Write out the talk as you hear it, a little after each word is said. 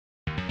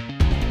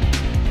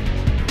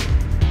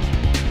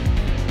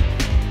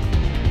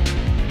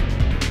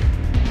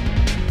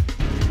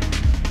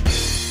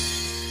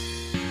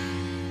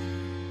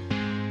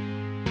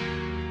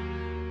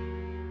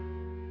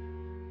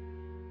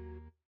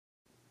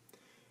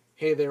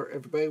Hey there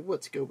everybody,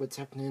 what's good, what's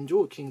happening?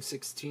 Dual King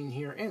 16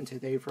 here, and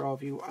today for all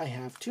of you I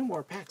have 2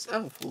 more packs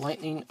of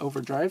Lightning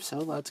Overdrive, so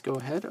let's go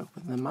ahead,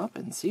 open them up,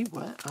 and see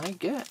what I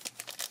get.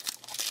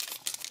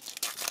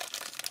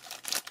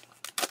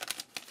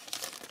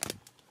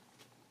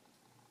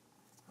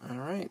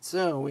 Alright,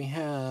 so we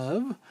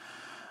have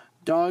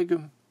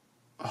Dogmati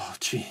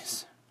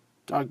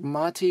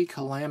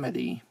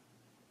Calamity.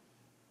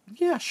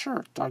 Yeah,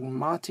 sure,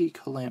 Dogmati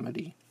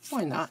Calamity.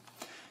 Why not?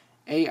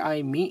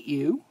 AI Meet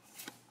You.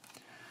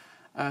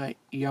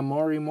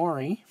 Yamori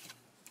Mori,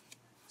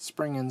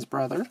 Springin's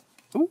brother.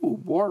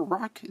 Ooh, War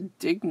Rock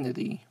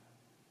Dignity.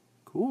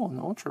 Cool, an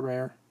ultra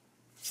rare.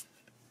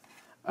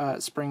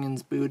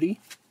 Springin's Booty.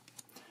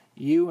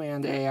 You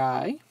and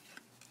AI.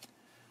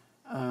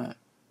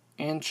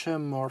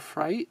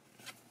 Anchamorphite.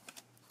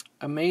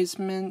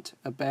 Amazement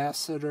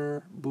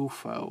Ambassador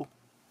Bufo.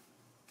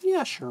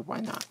 Yeah, sure,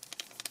 why not?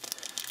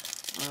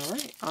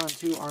 Alright, on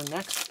to our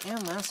next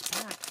and last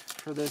pack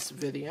for this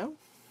video.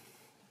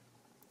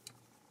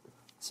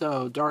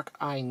 So, Dark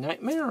Eye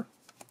Nightmare,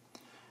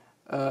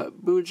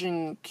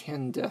 Boojin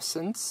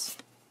Candescence,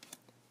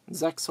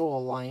 Zexal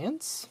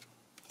Alliance,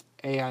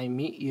 AI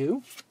Meet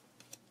You,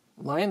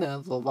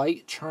 Lina the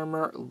Light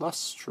Charmer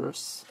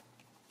Lustrous,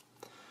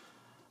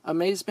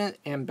 Amazement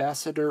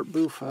Ambassador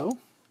Bufo,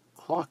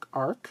 Clock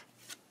Arc,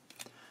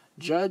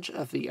 Judge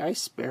of the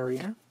Ice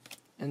Barrier,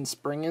 and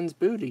Springin's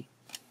Booty.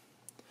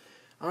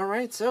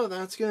 Alright, so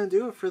that's going to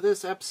do it for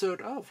this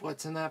episode of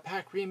What's in That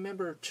Pack.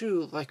 Remember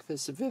to like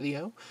this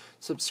video,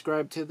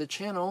 subscribe to the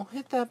channel,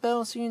 hit that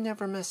bell so you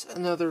never miss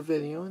another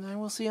video, and I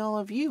will see all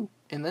of you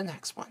in the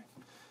next one.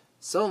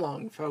 So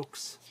long,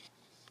 folks.